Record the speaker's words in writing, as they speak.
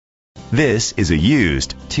This is a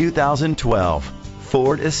used 2012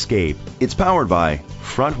 Ford Escape. It's powered by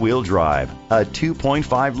front-wheel drive, a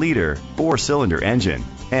 2.5-liter 4-cylinder engine,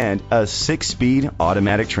 and a 6-speed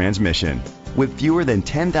automatic transmission. With fewer than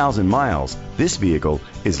 10,000 miles, this vehicle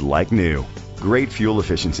is like new. Great fuel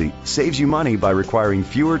efficiency saves you money by requiring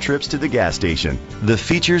fewer trips to the gas station. The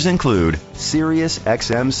features include Sirius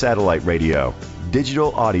XM satellite radio,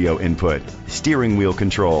 digital audio input, steering wheel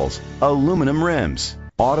controls, aluminum rims,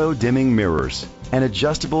 auto-dimming mirrors, an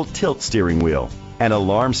adjustable tilt steering wheel, an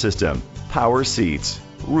alarm system, power seats,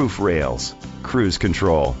 roof rails, cruise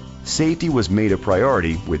control. Safety was made a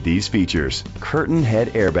priority with these features: curtain head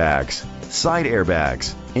airbags, side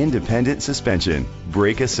airbags, independent suspension,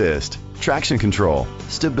 brake assist, traction control,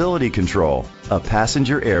 stability control, a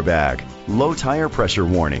passenger airbag, low tire pressure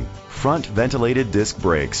warning, front ventilated disc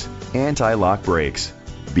brakes, anti-lock brakes.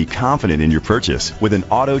 Be confident in your purchase with an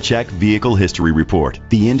AutoCheck Vehicle History Report,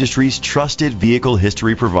 the industry's trusted vehicle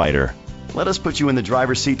history provider. Let us put you in the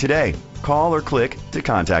driver's seat today. Call or click to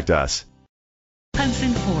contact us.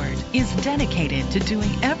 Hudson Ford is dedicated to doing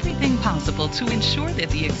everything possible to ensure that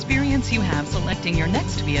the experience you have selecting your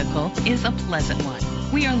next vehicle is a pleasant one.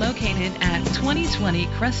 We are located at 2020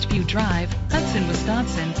 Crestview Drive, Hudson,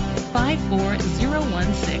 Wisconsin,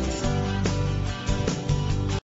 54016.